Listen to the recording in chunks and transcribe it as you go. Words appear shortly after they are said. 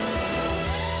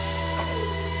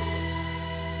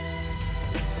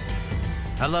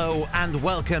Hello and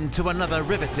welcome to another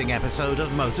riveting episode of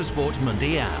Motorsport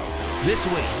Mundial. This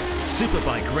week,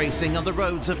 superbike racing on the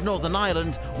roads of Northern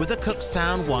Ireland with the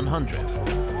Cookstown 100.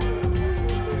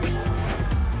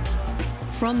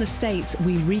 From the States,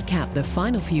 we recap the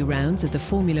final few rounds of the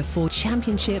Formula 4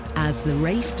 Championship as the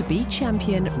race to be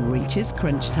champion reaches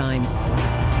crunch time.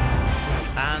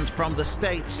 And from the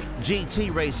States,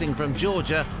 GT racing from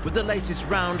Georgia with the latest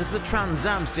round of the Trans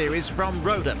Am Series from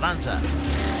Road Atlanta.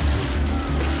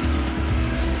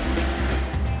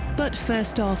 But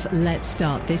first off, let's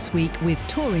start this week with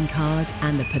touring cars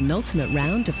and the penultimate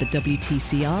round of the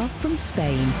WTCR from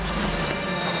Spain.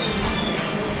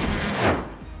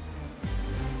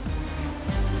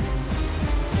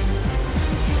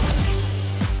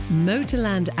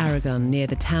 Motorland Aragon, near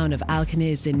the town of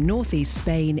Alcañiz in northeast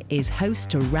Spain, is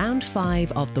host to round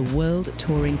 5 of the World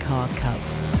Touring Car Cup.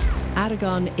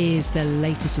 Aragon is the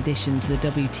latest addition to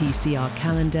the WTCR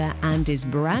calendar and is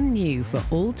brand new for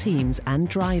all teams and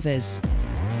drivers.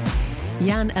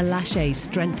 Jan Alache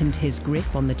strengthened his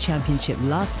grip on the championship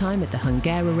last time at the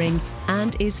Hungaroring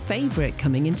and is favourite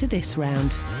coming into this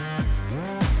round.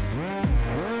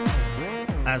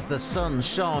 As the sun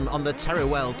shone on the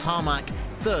Teruel tarmac,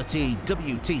 30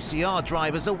 WTCR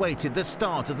drivers awaited the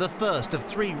start of the first of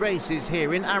 3 races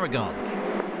here in Aragon.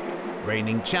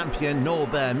 Reigning champion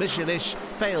Norbert Michelisz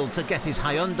failed to get his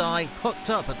Hyundai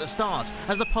hooked up at the start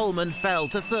as the poleman fell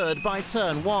to third by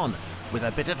turn 1, with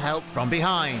a bit of help from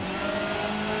behind.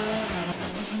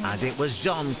 And it was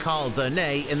Jean-Carl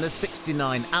Vernet in the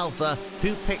 69 Alpha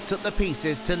who picked up the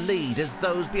pieces to lead as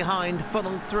those behind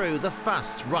funneled through the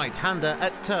fast right-hander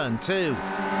at turn 2.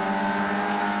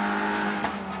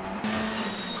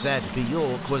 Fred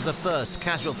Bjork was the first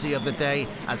casualty of the day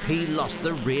as he lost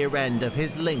the rear end of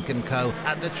his Lynk & Co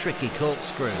at the tricky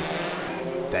corkscrew.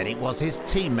 Then it was his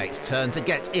teammates' turn to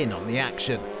get in on the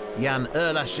action. Jan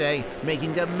Alache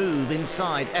making a move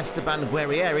inside Esteban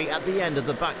Guerrieri at the end of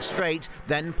the back straight,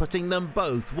 then putting them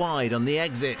both wide on the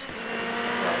exit.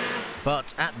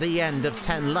 But at the end of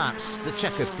 10 laps, the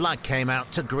checkered flag came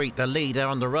out to greet the leader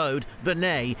on the road,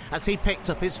 Vernet, as he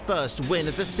picked up his first win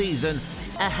of the season,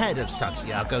 ahead of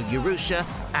Santiago Urrutia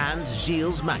and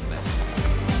Gilles Magnus.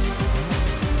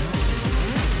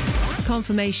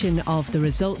 Confirmation of the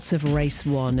results of race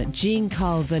 1.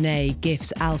 Jean-Carl Vernet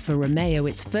gifts Alfa Romeo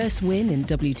its first win in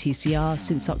WTCR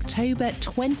since October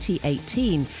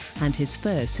 2018 and his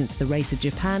first since the race of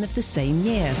Japan of the same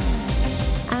year.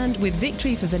 And with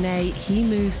victory for Vernet, he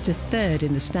moves to third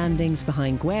in the standings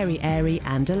behind Guerrieri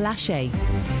and Alache.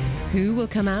 Who will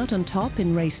come out on top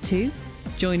in race 2?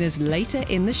 Join us later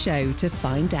in the show to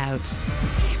find out.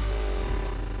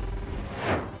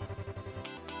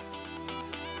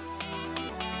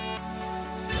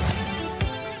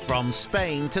 From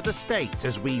Spain to the States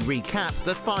as we recap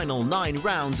the final 9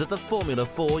 rounds of the Formula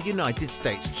 4 United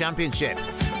States Championship.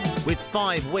 With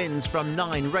 5 wins from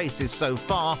 9 races so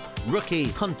far, rookie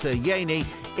Hunter Yaney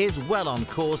is well on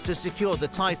course to secure the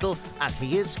title as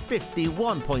he is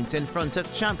 51 points in front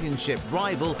of championship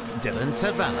rival Dylan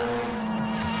Tavella.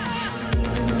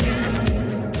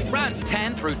 Rounds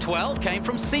 10 through 12 came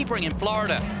from Sebring in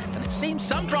Florida, and it seems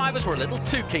some drivers were a little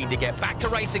too keen to get back to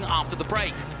racing after the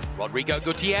break. Rodrigo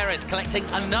Gutierrez collecting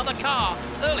another car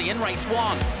early in race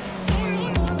 1.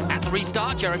 At the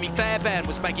restart, Jeremy Fairbairn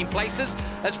was making places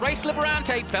as Race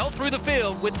Liberante fell through the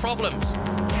field with problems.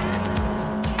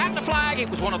 At the flag, it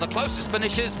was one of the closest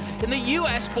finishes in the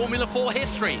US Formula 4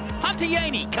 history. Hunter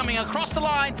Yaney coming across the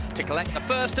line to collect the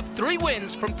first of 3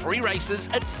 wins from 3 races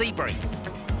at Sebring.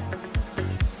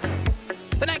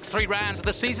 The next 3 rounds of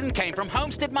the season came from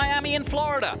Homestead, Miami in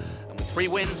Florida. And with 3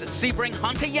 wins at Sebring,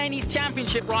 Hunter Yaney's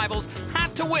championship rivals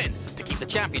had to win to keep the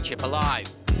championship alive.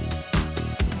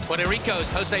 Puerto Rico's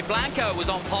Jose Blanco was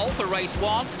on pole for race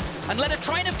 1 and led a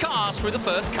train of cars through the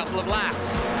first couple of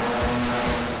laps.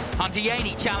 Hunter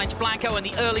Yaney challenged Blanco in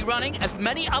the early running as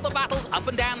many other battles up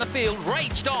and down the field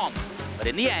raged on. But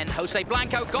in the end, Jose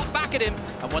Blanco got back at him,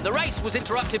 and when the race was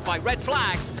interrupted by red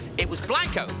flags, it was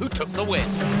Blanco who took the win.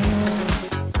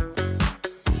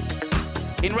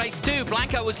 In race 2,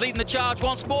 Blanco was leading the charge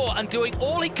once more and doing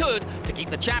all he could to keep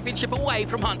the championship away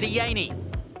from Hunter Yaney.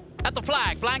 At the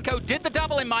flag, Blanco did the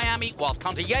double in Miami, whilst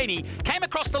Hunter Yaney came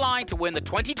across the line to win the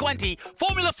 2020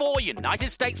 Formula 4 United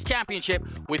States Championship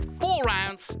with 4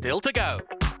 rounds still to go.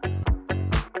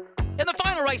 In the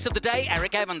final race of the day,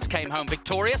 Eric Evans came home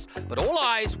victorious, but all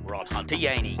eyes were on Hunter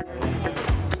Yaney.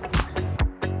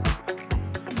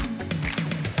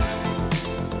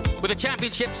 With the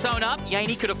championship sewn up,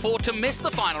 Yaney could afford to miss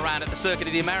the final round at the Circuit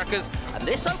of the Americas, and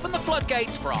this opened the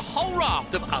floodgates for a whole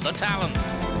raft of other talent.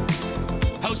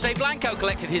 Jose Blanco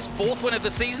collected his 4th win of the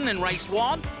season in race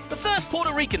 1, the first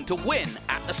Puerto Rican to win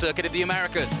at the Circuit of the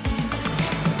Americas.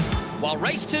 While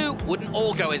race 2 wouldn't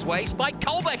all go his way, Spike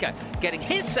Kohlbecker getting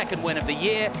his 2nd win of the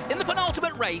year in the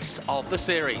penultimate race of the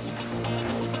series.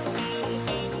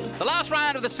 The last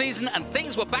round of the season and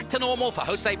things were back to normal for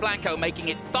Jose Blanco, making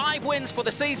it 5 wins for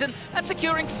the season and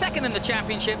securing 2nd in the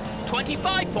championship,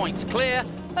 25 points clear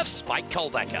of Spike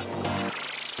Kohlbecker.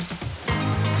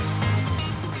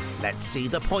 Let's see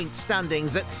the point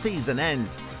standings at season end.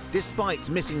 Despite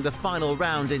missing the final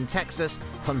round in Texas,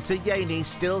 Hunter Yaney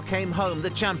still came home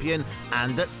the champion,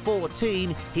 and at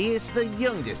 14, he is the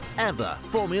youngest ever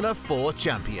Formula 4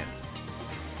 champion.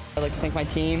 I'd like to thank my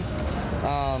team.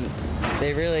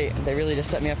 They really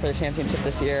just set me up for the championship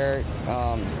this year.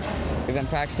 We've been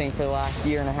practicing for the last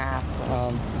year and a half.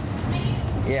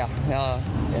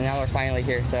 And now we're finally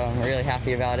here, so I'm really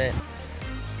happy about it.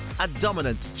 A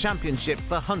dominant championship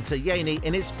for Hunter Yaney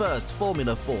in his first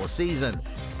Formula 4 season.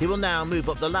 He will now move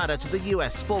up the ladder to the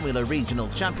US Formula Regional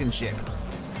Championship.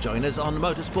 Join us on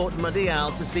Motorsport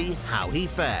Mundial to see how he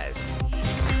fares.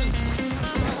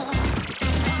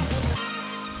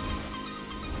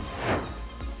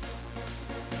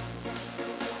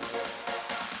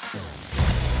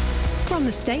 From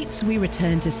the States, we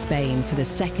return to Spain for the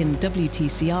 2nd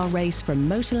WTCR race from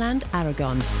Motorland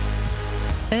Aragon.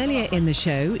 Earlier in the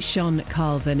show,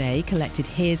 Jean-Carl Vernet collected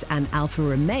his and Alfa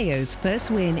Romeo's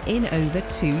first win in over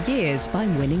 2 years by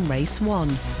winning race 1.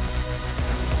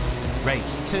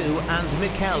 Race 2 and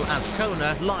Mikel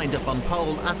Azcona lined up on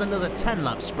pole as another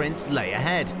 10-lap sprint lay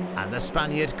ahead. And the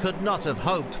Spaniard could not have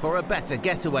hoped for a better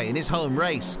getaway in his home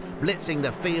race, blitzing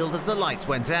the field as the lights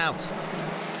went out.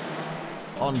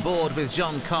 On board with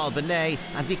Jean-Carl Vernet,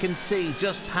 and you can see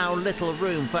just how little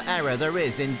room for error there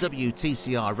is in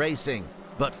WTCR racing.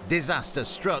 But disaster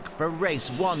struck for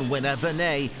race 1 winner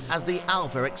Vernet as the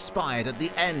Alfa expired at the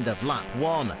end of lap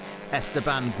 1.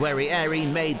 Esteban Guerrieri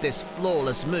made this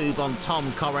flawless move on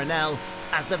Tom Coronel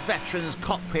as the veteran's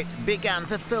cockpit began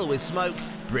to fill with smoke,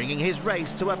 bringing his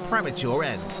race to a premature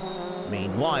end.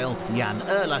 Meanwhile, Jan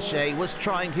Erlacher was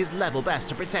trying his level best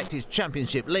to protect his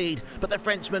championship lead, but the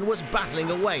Frenchman was battling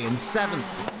away in 7th.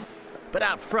 But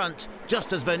out front,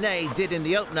 just as Vernet did in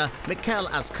the opener, Mikel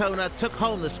Azcona took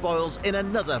home the spoils in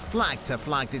another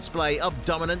flag-to-flag display of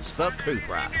dominance for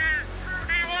Cupra.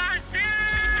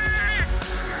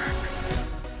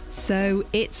 So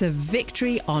it's a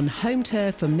victory on home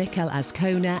turf for Mikel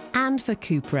Azcona and for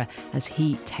Cupra as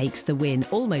he takes the win,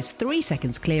 almost 3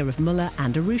 seconds clear of Muller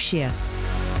and Arusha.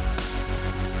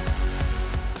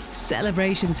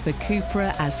 Celebrations for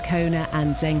Cupra, Azcona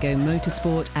and Zengo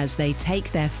Motorsport as they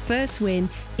take their first win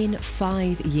in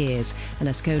 5 years and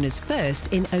Azcona's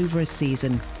first in over a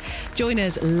season. Join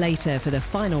us later for the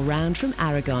final round from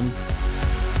Aragon.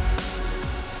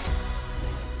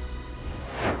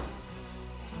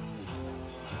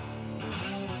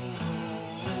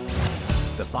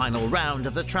 The final round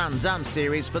of the Trans Am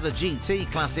Series for the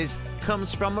GT classes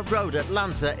comes from Road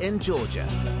Atlanta in Georgia.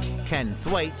 Ken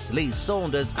Thwaites, Lee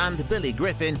Saunders and Billy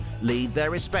Griffin lead their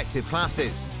respective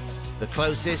classes. The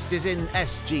closest is in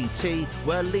SGT,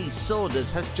 where Lee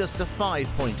Saunders has just a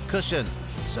 5-point cushion.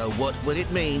 So what would it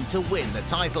mean to win the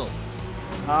title?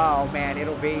 Oh man,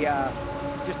 it'll be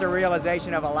just a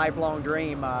realization of a lifelong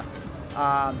dream.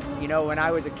 You know, when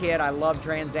I was a kid, I loved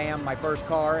Trans Am. My first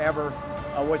car ever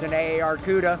was an AAR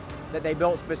Cuda that they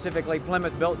built specifically,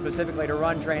 Plymouth built specifically to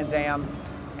run Trans Am.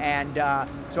 And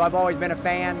so I've always been a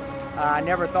fan. I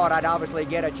never thought I'd obviously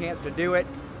get a chance to do it.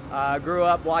 Grew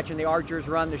up watching the Archers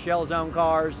run the Shell Zone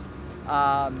cars.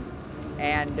 I'm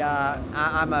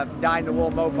a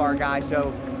dyed-in-the-wool Mopar guy,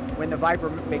 so when the Viper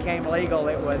became legal,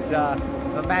 it was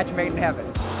a match made in heaven.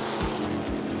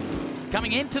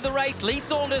 Coming into the race, Lee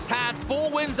Saunders had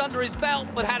 4 wins under his belt,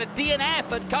 but had a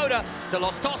DNF at Coda. So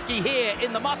Lostowski here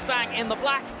in the Mustang in the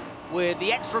black, with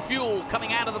the extra fuel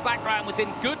coming out of the background, was in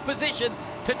good position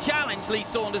to challenge Lee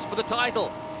Saunders for the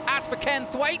title. As for Ken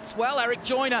Thwaites, well, Eric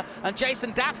Joyner and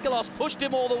Jason Daskalos pushed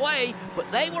him all the way, but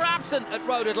they were absent at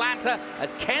Road Atlanta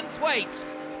as Ken Thwaites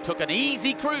took an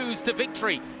easy cruise to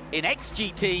victory in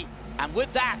XGT, and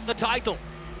with that, the title.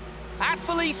 As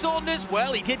for Lee Saunders,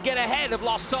 well, he did get ahead of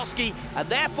Lostowski and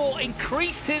therefore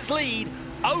increased his lead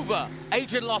over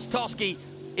Adrian Lostowski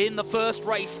in the first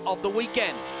race of the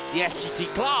weekend. The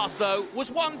SGT class, though,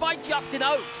 was won by Justin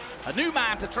Oakes, a new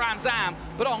man to Trans Am,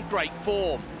 but on great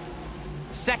form.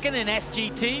 Second in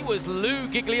SGT was Lou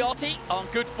Gigliotti, on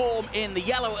good form in the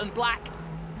yellow and black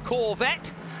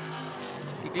Corvette.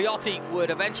 Gigliotti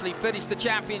would eventually finish the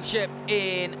championship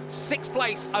in 6th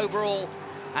place overall.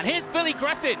 And here's Billy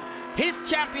Griffin. His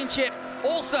championship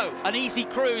Also an easy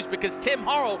cruise because Tim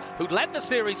Horrell, who led the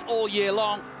series all year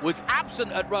long, was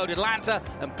absent at Road Atlanta,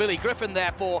 and Billy Griffin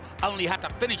therefore only had to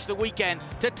finish the weekend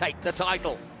to take the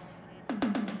title.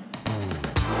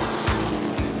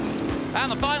 And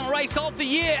the final race of the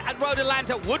year at Road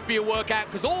Atlanta would be a workout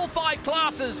because all 5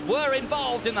 classes were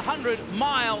involved in the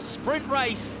 100-mile sprint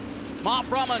race. Mark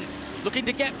Drummond looking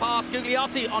to get past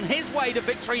Gugliotti on his way to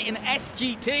victory in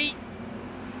SGT.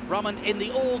 Drummond in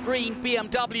the all-green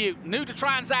BMW, new to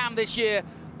Trans Am this year,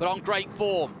 but on great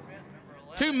form.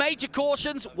 2 major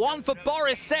cautions, one for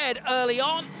Boris Said early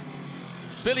on.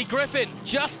 Billy Griffin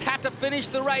just had to finish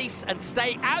the race and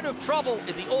stay out of trouble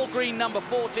in the all-green number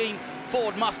 14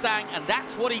 Ford Mustang, and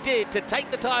that's what he did to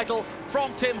take the title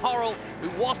from Tim Horrell, who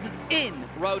wasn't in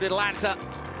Road Atlanta.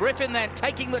 Griffin then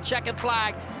taking the checkered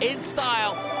flag in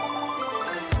style.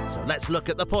 So let's look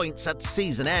at the points at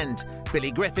season end.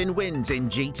 Billy Griffin wins in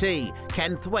GT,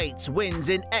 Ken Thwaites wins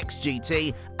in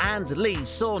XGT, and Lee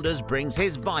Saunders brings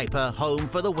his Viper home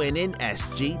for the win in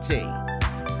SGT.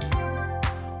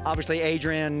 Obviously,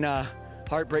 Adrian,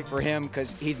 heartbreak for him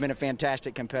because he's been a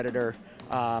fantastic competitor.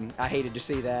 I hated to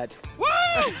see that.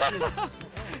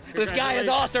 This guy is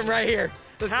awesome right here.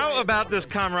 How about this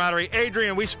camaraderie?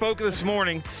 Adrian, we spoke this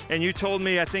morning, and you told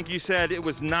me, I think you said it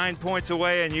was 9 points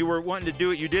away, and you were wanting to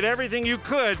do it. You did everything you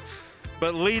could,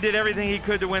 but Lee did everything he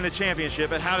could to win the championship.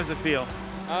 But how does it feel?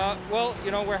 Well,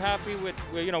 we're happy with,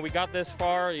 we got this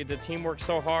far. The team worked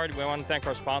so hard. We want to thank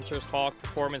our sponsors, Hawk,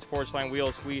 Performance, Forge Line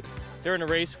Wheels. During the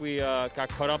race, we got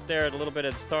caught up there a little bit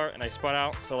at the start, and I spun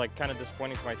out, so kind of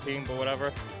disappointing to my team, but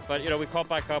whatever. But, we caught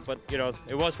back up, but,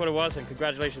 it was what it was, and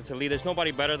congratulations to Lee. There's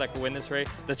nobody better that could win this race,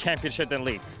 the championship, than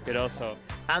Lee, so.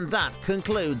 And that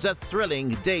concludes a thrilling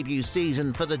debut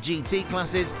season for the GT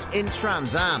classes in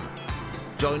Trans Am.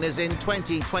 Join us in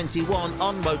 2021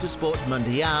 on Motorsport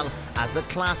Mundial as the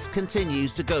class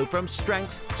continues to go from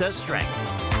strength to strength.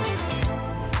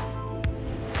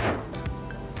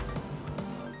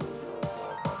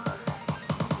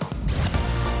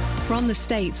 From the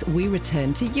States, we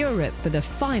return to Europe for the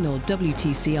final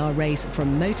WTCR race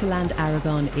from Motorland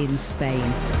Aragon in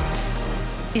Spain.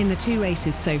 In the 2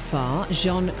 races so far,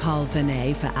 Jean-Carl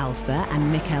Vernet for Alfa and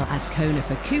Mikel Azcona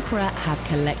for Cupra have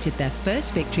collected their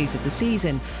first victories of the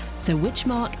season. So which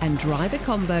marque and driver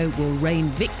combo will reign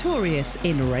victorious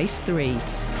in race 3?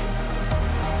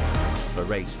 For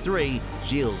race 3,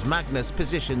 Gilles Magnus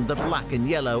positioned the black and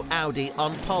yellow Audi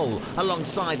on pole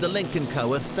alongside the Lynk &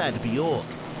 Co of Thed Bjork.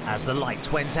 As the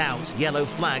lights went out, yellow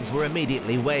flags were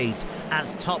immediately waved.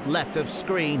 As top left of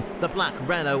screen, the black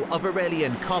Renault of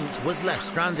Aurélien Comte was left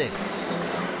stranded.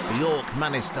 Bjork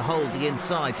managed to hold the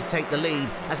inside to take the lead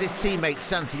as his teammate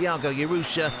Santiago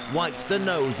Jerusha wiped the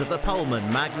nose of the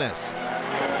poleman Magnus.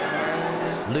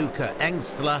 Luca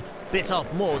Engstler bit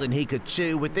off more than he could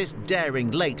chew with this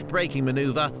daring late braking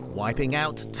manoeuvre, wiping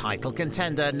out title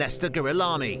contender Nestor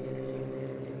Gurilani.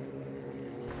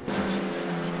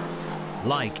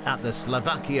 Like at the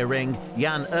Slovakia ring,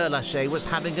 Jan Erlache was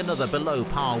having another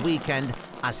below-par weekend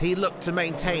as he looked to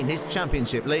maintain his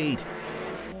championship lead.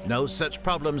 No such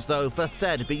problems, though, for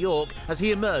Thed Bjork as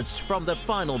he emerged from the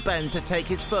final bend to take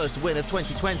his first win of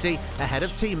 2020 ahead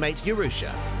of teammate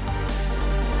Jerusha.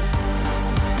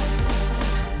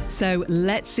 So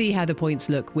let's see how the points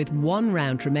look. With 1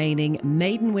 round remaining,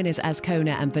 maiden winners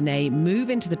Azcona and Vernet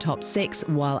move into the top 6,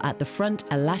 while at the front,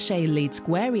 Alache leads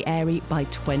Guerrieri by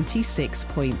 26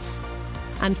 points.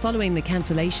 And following the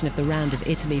cancellation of the round of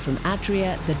Italy from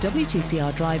Adria, the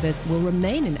WTCR drivers will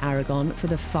remain in Aragon for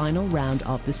the final round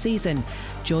of the season.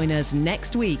 Join us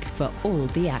next week for all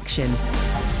the action.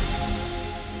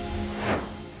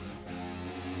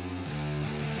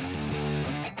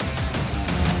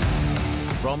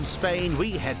 From Spain,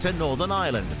 we head to Northern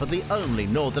Ireland for the only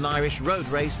Northern Irish road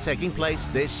race taking place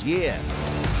this year.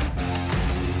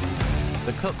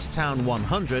 The Cookstown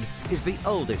 100 is the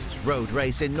oldest road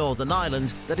race in Northern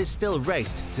Ireland that is still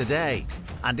raced today.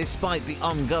 And despite the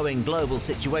ongoing global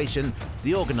situation,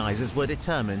 the organisers were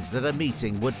determined that a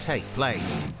meeting would take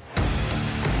place.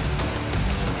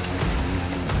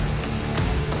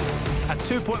 At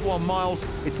 2.1 miles,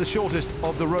 it's the shortest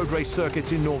of the road race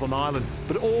circuits in Northern Ireland,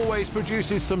 but always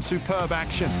produces some superb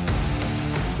action.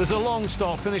 There's a long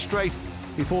start-finish straight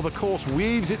before the course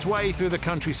weaves its way through the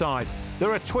countryside.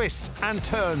 There are twists and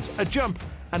turns, a jump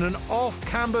and an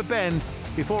off-camber bend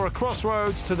before a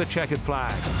crossroads to the checkered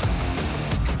flag.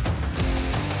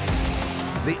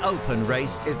 The open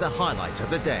race is the highlight of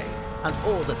the day, and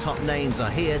all the top names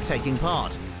are here taking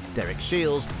part. Derek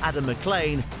Shields, Adam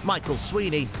McLean, Michael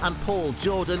Sweeney and Paul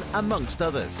Jordan, amongst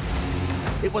others.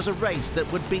 It was a race that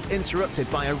would be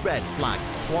interrupted by a red flag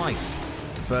twice.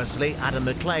 Firstly, Adam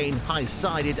McLean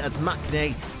high-sided at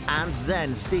Mackney, and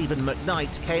then Stephen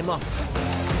McKnight came off.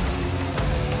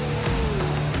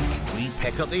 We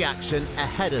pick up the action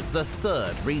ahead of the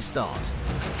third restart.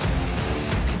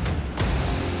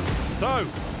 So,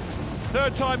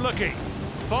 third time lucky.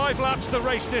 5 laps the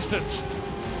race distance.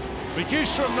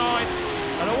 Reduced from 9,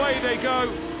 and away they go.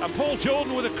 And Paul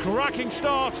Jordan with a cracking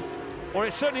start, or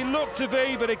it certainly looked to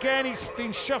be, but again he's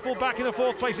been shuffled back in the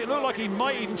 4th place. It looked like he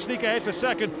might even sneak ahead for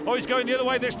 2nd. Oh, he's going the other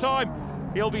way this time.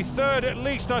 He'll be 3rd at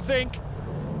least, I think.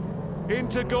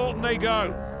 Into Gorton they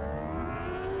go.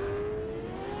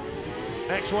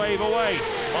 Next wave away,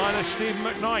 minus Stephen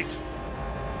McKnight.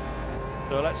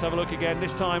 So let's have a look again,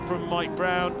 this time from Mike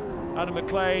Brown. Adam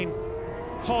McLean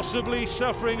possibly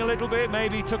suffering a little bit,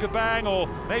 maybe he took a bang, or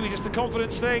maybe just a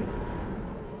confidence thing.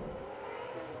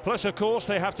 Plus, of course,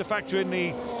 they have to factor in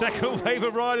the second wave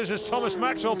of riders as Thomas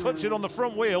Maxwell puts it on the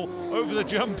front wheel over the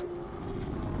jump.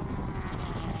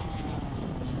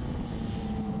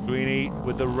 Sweeney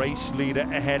with the race leader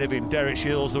ahead of him, Derek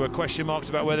Shields. There were question marks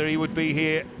about whether he would be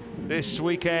here this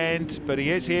weekend, but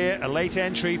he is here, a late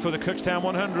entry for the Cookstown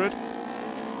 100.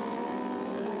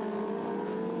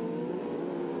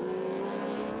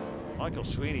 Michael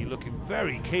Sweeney looking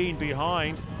very keen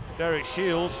behind Derek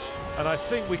Shields, and I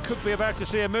think we could be about to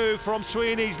see a move from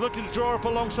Sweeney. He's looking to draw up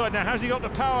alongside now. Has he got the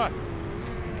power?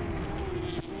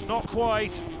 Not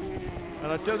quite,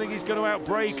 and I don't think he's going to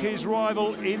outbrake his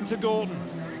rival into Gorton.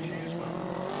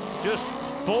 Just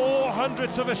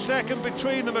 0.04 of a second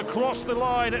between them across the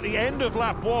line at the end of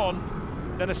lap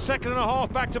 1. Then a 1.5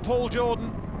 seconds back to Paul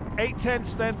Jordan,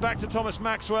 0.8 then back to Thomas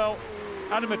Maxwell.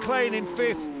 Adam McLean in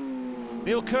 5th,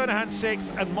 Neil Kernahan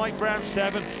 6th, and Mike Brown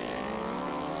 7th.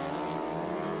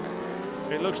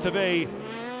 It looks to be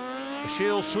a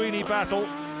Shields-Sweeney battle.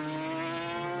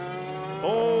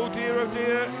 Oh dear,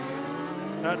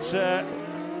 that's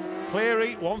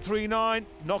Cleary, 139,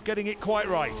 not getting it quite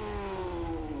right.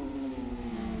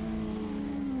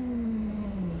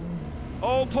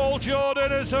 Oh, Paul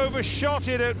Jordan has overshot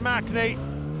it at Mackney.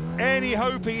 Any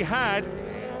hope he had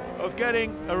of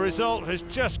getting a result has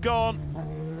just gone.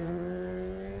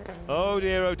 Oh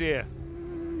dear.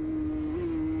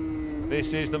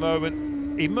 This is the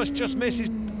moment. He must just miss his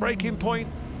braking point.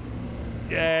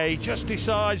 Yeah, he just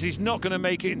decides he's not going to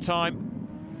make it in time.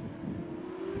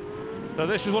 So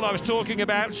this is what I was talking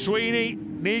about. Sweeney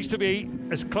needs to be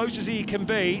as close as he can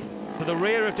be to the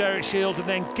rear of Derek Shields and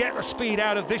then get the speed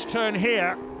out of this turn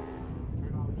here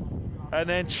and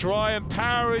then try and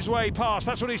power his way past.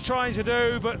 That's what he's trying to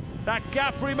do, but that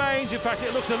gap remains. In fact,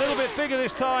 it looks a little bit bigger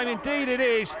this time. Indeed it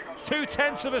is.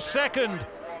 0.2 of a second.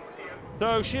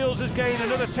 So Shields has gained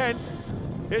another 10th.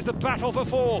 Here's the battle for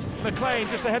 4th. McLean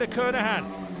just ahead of Kernahan.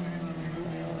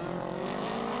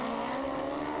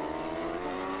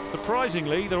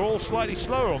 Surprisingly, they're all slightly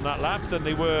slower on that lap than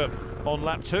they were on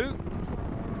lap 2.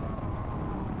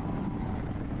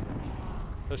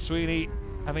 So Sweeney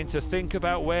having to think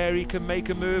about where he can make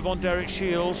a move on Derek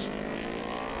Shields.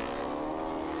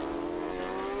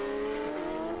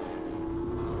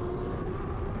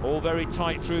 All very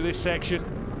tight through this section.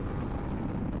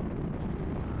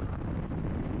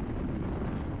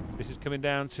 This is coming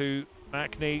down to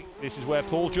Mackney. This is where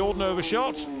Paul Jordan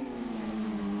overshot,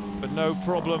 but no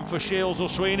problem for Shields or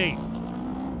Sweeney.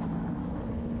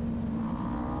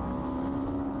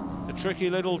 The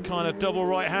tricky little kind of double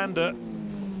right-hander.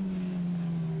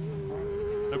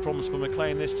 No problems for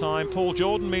McLean this time. Paul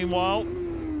Jordan, meanwhile,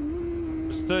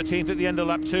 was 13th at the end of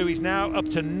lap 2. He's now up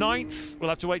to 9th. We'll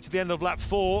have to wait to the end of lap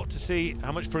 4 to see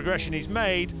how much progression he's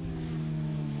made.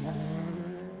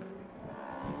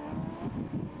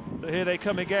 So here they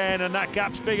come again, and that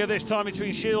gap's bigger this time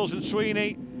between Shields and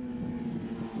Sweeney.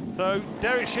 So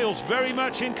Derek Shields very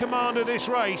much in command of this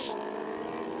race,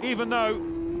 even though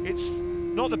it's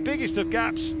not the biggest of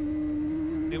gaps.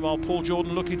 Meanwhile, Paul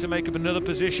Jordan looking to make up another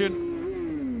position,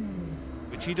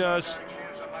 which he does.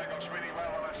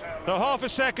 So 0.5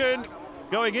 seconds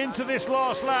going into this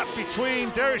last lap between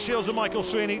Derek Shields and Michael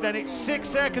Sweeney. Then it's 6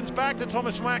 seconds back to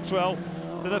Thomas Maxwell.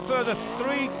 Then a further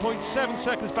 3.7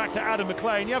 seconds back to Adam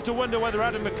McLean. You have to wonder whether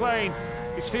Adam McLean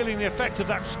is feeling the effect of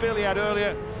that spill he had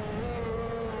earlier.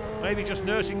 Maybe just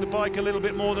nursing the bike a little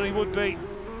bit more than he would be.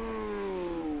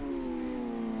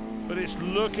 But it's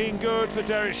looking good for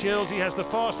Derek Shields. He has the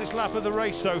fastest lap of the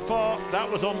race so far. That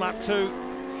was on lap 2.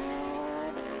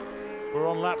 We're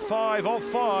on lap 5 of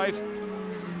 5.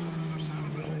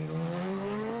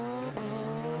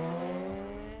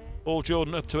 Paul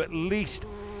Jordan up to at least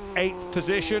 8th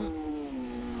position.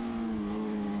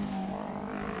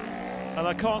 And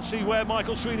I can't see where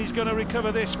Michael Sweeney's going to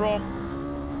recover this from.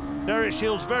 Derek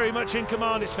Shields very much in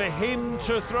command. It's for him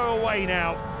to throw away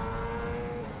now.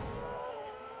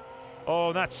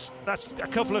 Oh, that's a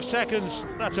couple of seconds.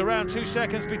 That's around 2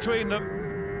 seconds between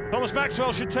them. Thomas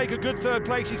Maxwell should take a good third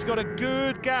place. He's got a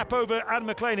good gap over Adam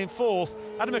McLean in fourth.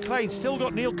 Adam McLean still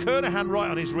got Neil Kernahan right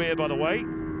on his rear, by the way.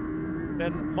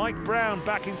 Then Mike Brown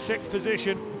back in sixth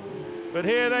position. But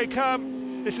here they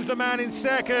come. This is the man in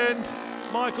second,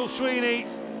 Michael Sweeney.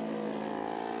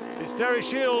 It's Derek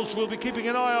Shields we'll be keeping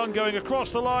an eye on, going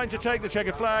across the line to take the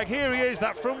checkered flag. Here he is,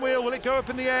 that front wheel. Will it go up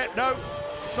in the air? No,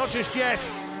 not just yet.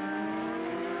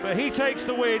 But he takes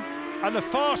the win, and the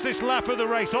fastest lap of the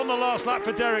race on the last lap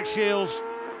for Derek Shields.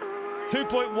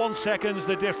 2.1 seconds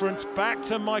the difference, back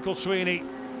to Michael Sweeney.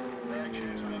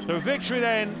 So victory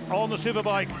then on the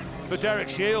Superbike for Derek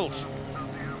Shields.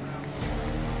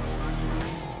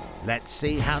 Let's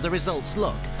see how the results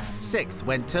look. Sixth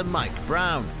went to Mike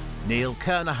Brown. Neil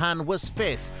Kernahan was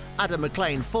fifth. Adam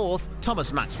McLean fourth.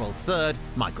 Thomas Maxwell third.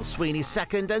 Michael Sweeney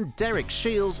second. And Derek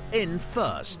Shields in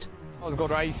first. It was a good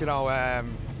race, you know.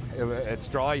 It's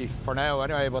dry for now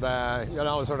anyway, but you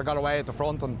know, sort of got away at the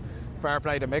front, and fair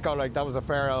play to Mikko. Like, that was a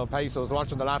fair old pace. I was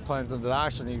watching the lap times in the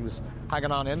dash, and he was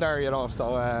hanging on in there, you know.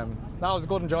 So that was a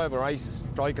good, enjoyable race.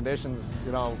 Dry conditions,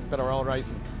 you know, bit of road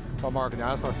racing. What more can you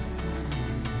ask for?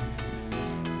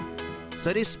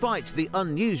 So despite the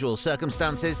unusual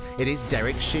circumstances, it is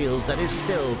Derek Shields that is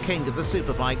still king of the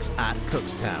Superbikes at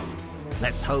Cookstown.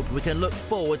 Let's hope we can look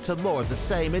forward to more of the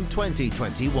same in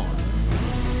 2021.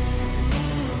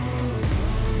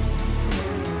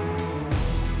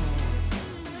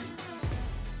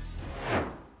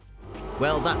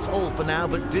 Well, that's all for now,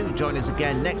 but do join us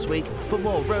again next week for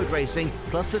more road racing,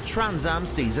 plus the Trans Am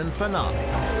season finale.